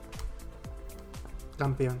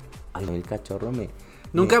 Campeón. Ay, el cachorro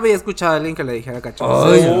Nunca había escuchado a alguien que le dijera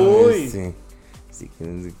cachorro. Ay, uy. Sí,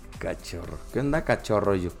 cachorro. ¿Qué onda,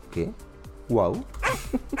 cachorro? Yo, ¿qué? Wow.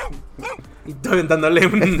 Y estoy aventándole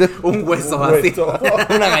un hueso así.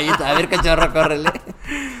 Una galleta. A ver, cachorro, córrele.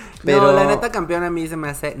 Pero no, la neta, campeón a mí se me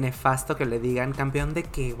hace nefasto que le digan campeón de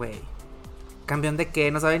qué, güey. ¿Campeón de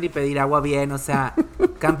qué? No saben ni pedir agua bien, o sea,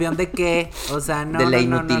 ¿campeón de qué? O sea, no. De la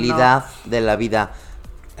inutilidad de la vida.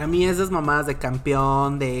 A mí esas mamadas de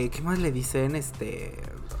campeón, de... ¿Qué más le dicen?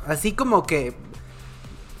 Así como que...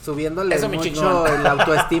 Subiéndole eso mucho la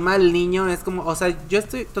autoestima al niño. Es como... O sea, yo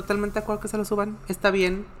estoy totalmente de acuerdo que se lo suban. Está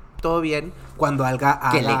bien, todo bien. Cuando haga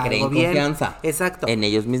que le creen bien. Confianza. Exacto. En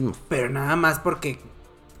ellos mismos. Pero nada más porque...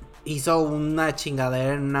 hizo una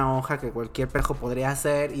chingadera en una hoja que cualquier pejo podría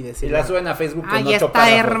hacer y decir. Y la suben a Facebook con ay, 8 está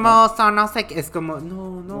párrafos, hermoso, ¿no? Sé qué. Es como,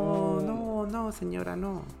 no, señora,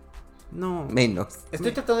 no. No. Menos.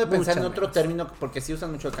 Estoy tratando de pensar en Mucho otro término, porque sí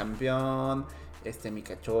usan mucho el campeón, mi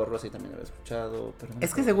cachorro, sí también lo había escuchado. Pero no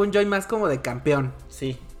Es que según yo hay más como de campeón.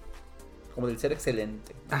 Sí. Como del ser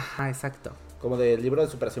excelente. Ajá, exacto. Como del libro de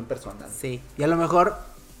superación personal. Sí. Y a lo mejor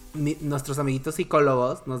nuestros amiguitos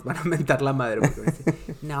psicólogos nos van a mentar la madre porque me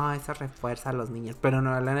dicen, no, eso refuerza a los niños. Pero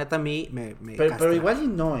no, la neta a mí me pero igual y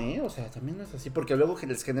no, o sea, también no es así, porque luego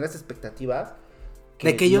les generas expectativas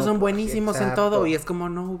de que ellos no, son buenísimos exacto. en todo y es como,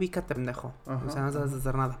 no, ubícate, pendejo. Ajá. O sea, no sabes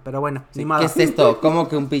hacer nada. Pero bueno, Sí, ni modo. ¿qué es esto? ¿Cómo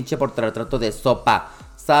que un pinche portarretrato de sopa?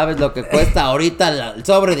 ¿Sabes lo que cuesta ahorita el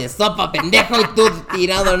sobre de sopa, pendejo? Y tú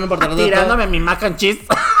tirado en un portarretrato. Tirándome mi mac and cheese.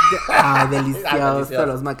 Ay, delicioso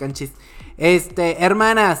los mac and cheese.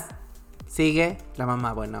 Hermanas, sigue la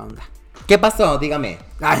mamá buena onda. ¿Qué pasó? Dígame.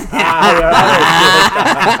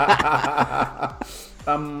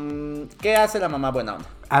 ¿Qué hace la mamá buena onda?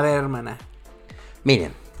 A ver, hermana.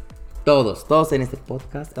 Miren, todos en este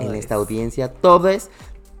podcast, en esta audiencia, todos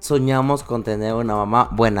soñamos con tener una mamá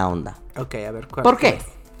buena onda. Ok, a ver, ¿cuál? ¿Por qué?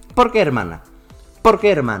 ¿Por qué, hermana? ¿Por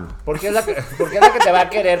qué, hermano? Porque es la que te va a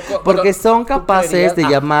querer. Porque son capaces de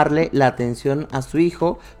llamarle la atención a su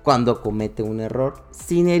hijo cuando comete un error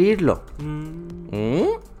sin herirlo.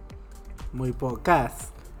 Muy pocas.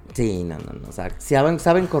 Sí, no. O sea,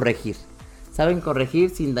 saben corregir. Saben corregir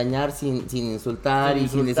sin dañar, sin insultar y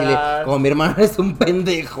sin decirle, como mi hermano es un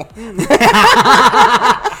pendejo.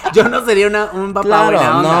 Yo no sería un papá claro,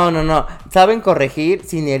 buena onda. No. Saben corregir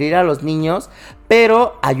sin herir a los niños,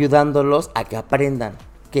 pero ayudándolos a que aprendan.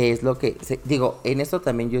 Que es lo que... digo, en esto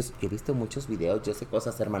también yo he visto muchos videos, yo sé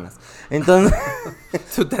cosas, hermanas. Entonces,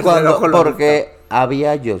 porque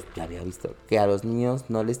yo ya había visto que a los niños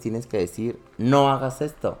no les tienes que decir, no hagas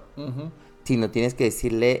esto. Sino tienes que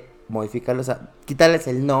decirle, modifícalo, o sea, quítales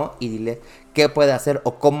el no y dile qué puede hacer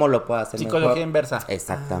o cómo lo puede hacer Psicología mejor. inversa.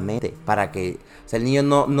 Exactamente, para que el niño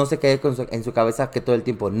no se quede en su cabeza que todo el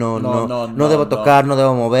tiempo no debo tocar, no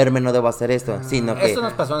debo moverme, no debo hacer esto, sino que... Esto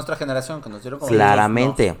nos pasó a nuestra generación, que nos dieron como...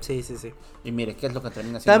 Claramente. No. Sí. Y mire, ¿qué es lo que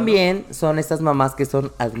termina haciendo? También son estas mamás que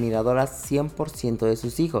son admiradoras 100% de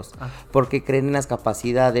sus hijos, porque creen en las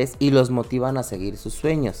capacidades y los motivan a seguir sus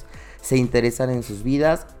sueños. Se interesan en sus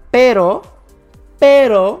vidas, pero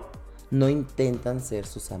no intentan ser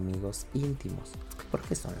sus amigos íntimos,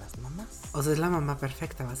 porque son las mamás. O sea, es la mamá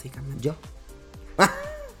perfecta, básicamente. Yo.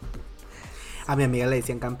 A mi amiga le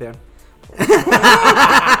decían campeón.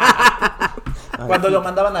 Cuando lo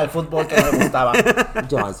mandaban al fútbol que no le gustaba.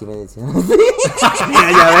 Yo así me decía.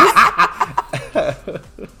 Mira, ya ves.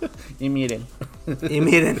 Y miren.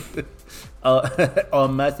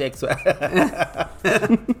 Homosexual.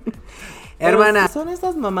 Hermana. Son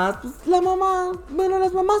estas mamás, pues las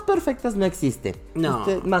mamás perfectas no existen. No.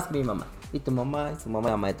 Más que mi mamá. Y tu mamá es la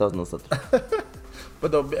mamá de todos nosotros.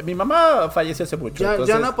 Bueno, mi mamá falleció hace mucho.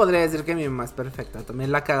 Yo no podría decir que mi mamá es perfecta.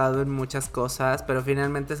 También la ha cagado en muchas cosas, pero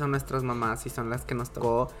finalmente son nuestras mamás y son las que nos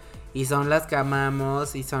tocó. Y son las que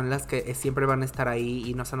amamos y son las que siempre van a estar ahí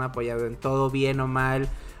y nos han apoyado en todo, bien o mal.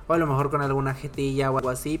 O a lo mejor con alguna jetilla o algo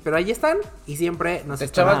así. Pero ahí están y siempre nos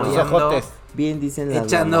están apoyando. Ojotes. Bien dicen las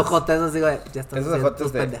echando mamás. ojotes, así de, ya están Esos haciendo ojotes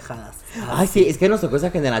tus de... pendejadas. Ay, sí, es que nos tocó esa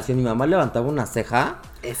generación. Mi mamá levantaba una ceja.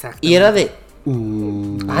 Exacto. Y era de...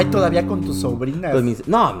 Ay, todavía con tus sobrinas.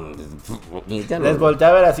 No, les volteé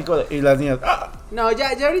a ver así y las niñas. ¡Ah! No,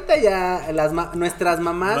 ya ahorita ya nuestras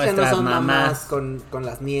mamás ya no son mamás con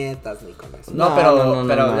las nietas ni con eso. No,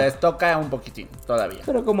 pero les toca un poquitín todavía.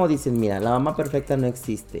 Pero como dicen, mira, la mamá perfecta no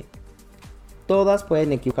existe. Todas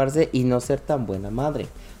pueden equivocarse y no ser tan buena madre.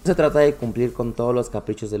 No se trata de cumplir con todos los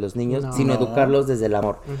caprichos de los niños, sino educarlos desde el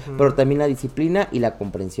amor, pero también la disciplina y la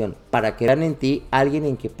comprensión, para que vean en ti alguien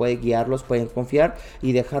en que puede guiarlos, pueden confiar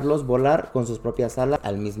y dejarlos volar con sus propias alas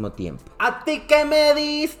al mismo tiempo. ¿A ti qué me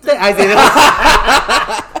diste? Ay, sí,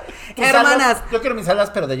 no. Hermanas. Yo quiero mis alas,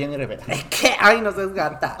 pero de Jenny Rivera. ¿Qué? Ay, no seas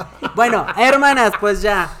gata. Bueno, hermanas, pues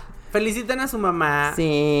ya. Feliciten a su mamá.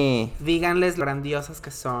 Sí. Díganles lo grandiosas que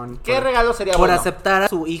son. ¿Qué regalo sería por bueno? aceptar a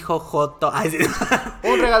su hijo Joto. Ay, sí.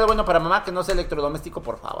 Un regalo bueno para mamá que no sea electrodoméstico,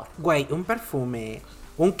 por favor. Güey, un perfume.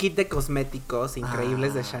 Un kit de cosméticos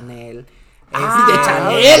increíbles de Chanel. ¿De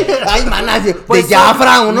Chanel? Ay, mana, Pues de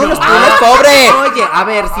Jafra, uno no es pobre. Oye, a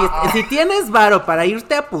ver, si tienes varo para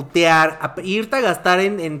irte a putear, irte a gastar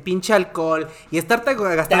en pinche alcohol y estarte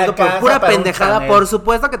gastando por pura pendejada, por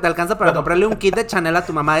supuesto que te alcanza para comprarle un kit de Chanel a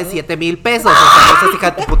tu mamá de 7,000 pesos. O sea, no seas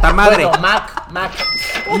hija de tu puta madre. Bueno, Mac.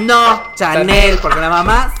 No, Chanel, porque la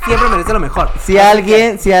mamá siempre merece lo mejor. Si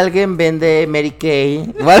alguien vende Mary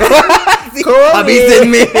Kay, ¿vale? Sí,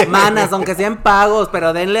 avísenme. Manas, aunque sean pagos,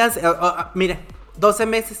 pero denle mire, 12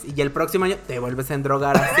 meses y el próximo año te vuelves a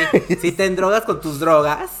endrogar así. Si te endrogas con tus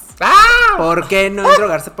drogas, ¿por qué no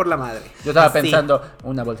endrogarse por la madre? Yo estaba pensando,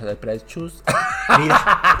 una bolsa de Price Shoes.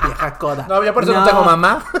 Mira, vieja coda. No, yo por eso no tengo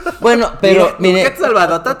mamá. Bueno, pero mire, ¿qué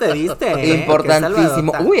salvadota te diste?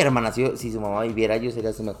 Importantísimo. Uy, hermana, si su mamá viviera, yo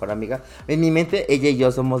sería su mejor amiga. En mi mente, ella y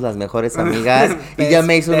yo somos las mejores amigas. Y ya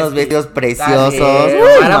me hizo unos vestidos preciosos.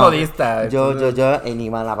 Era modista. Yo, en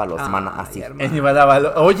Ibalávalos, mana, así. En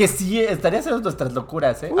Ibalávalos. Oye, sí, estaría haciendo nuestras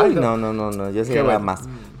locuras, ¿eh? Uy, no, yo sería la más.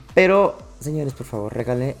 Pero, señores, por favor,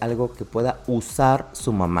 regale algo que pueda usar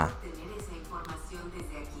su mamá.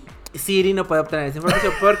 Siri no puede obtener esa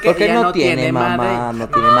información porque ella no tiene mamá, no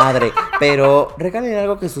tiene madre. Pero regalen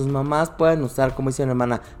algo que sus mamás puedan usar, como dice mi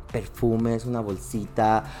hermana, perfumes, una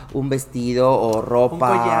bolsita, un vestido o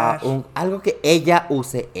ropa, algo que ella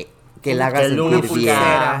use, que la haga sentir bien.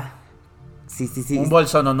 Sí. Un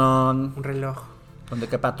bolsononón, un reloj, donde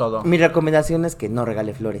quepa todo. Mi recomendación es que no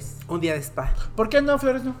regale flores. Un día de spa. ¿Por qué no,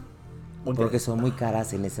 flores no? Porque son muy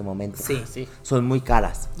caras en ese momento. Sí. Son muy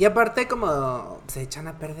caras. Y aparte como se echan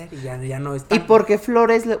a perder y ya no están. Y porque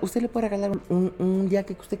flores, usted le puede regalar un día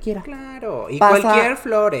que usted quiera. Claro, y cualquier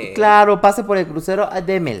flores. Claro, pase por el crucero,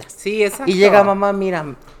 démelas. Sí, exacto. Y llega mamá, mira,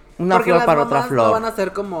 una flor para otra flor. No van a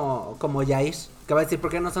ser como Yair, que va a decir,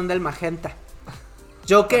 ¿por qué no son del magenta?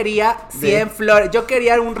 Yo quería 100 flores. Yo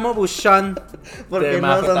quería un ramo buchón. Porque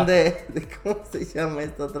no son de ¿cómo se llama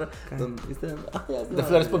esta otra? ¿De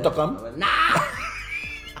flores.com?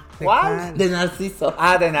 ¿Cuál? De Narciso.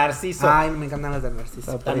 De Narciso. Ay, me encantan las de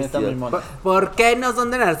Narciso. También está muy mono. ¿Por qué no son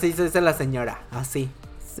de Narciso? Dice la señora. Así.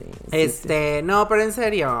 Sí. No, pero en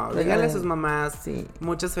serio, díganle a sus mamás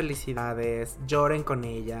muchas felicidades, lloren con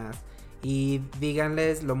ellas y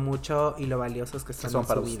díganles lo mucho y lo valiosos que son en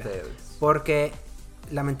para su vida. Ustedes. Porque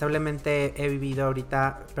lamentablemente he vivido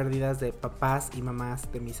ahorita pérdidas de papás y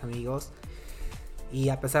mamás de mis amigos y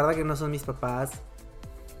a pesar de que no son mis papás,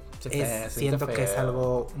 siento que es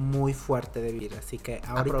algo muy fuerte de vivir, así que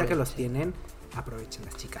ahorita que los tienen, aprovechen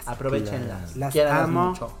las chicas. Aprovechenlas. Las amo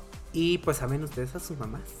mucho. Y pues amen ustedes a sus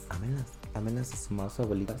mamás. Amenas a su mamá, a su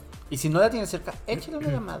abuelita. Y si no la tienen cerca, échale una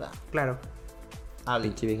llamada. Claro.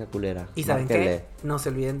 Pinche vieja culera. Y saben qué, no se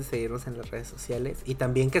olviden de seguirnos en las redes sociales y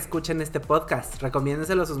también que escuchen este podcast,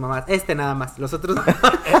 recomiéndenselo a sus mamás, nada más, los otros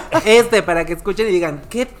para que escuchen y digan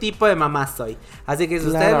qué tipo de mamá soy. Así que si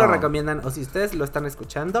ustedes lo recomiendan o si ustedes lo están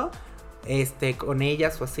escuchando, con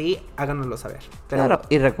ellas o así, háganoslo saber. Claro,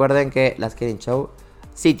 y recuerden que las Quieren Chou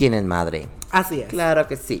sí tienen madre. Así es. Claro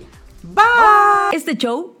que sí. Bye. Este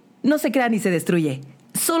show no se crea ni se destruye,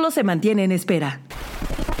 solo se mantiene en espera.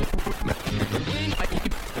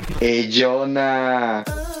 Jonah.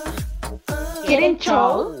 ¿Quieren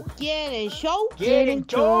show? ¿Quieren show? ¿Quieren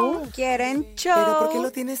show? ¿Quieren show? ¿Pero por qué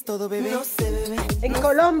lo tienes todo, bebé? No sé, bebé. En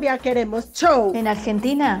Colombia queremos show. En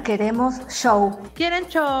Argentina queremos show. ¿Quieren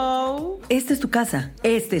show? Esta es tu casa,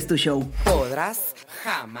 este es tu show. Podrás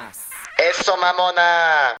jamás. ¡Eso,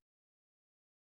 mamona!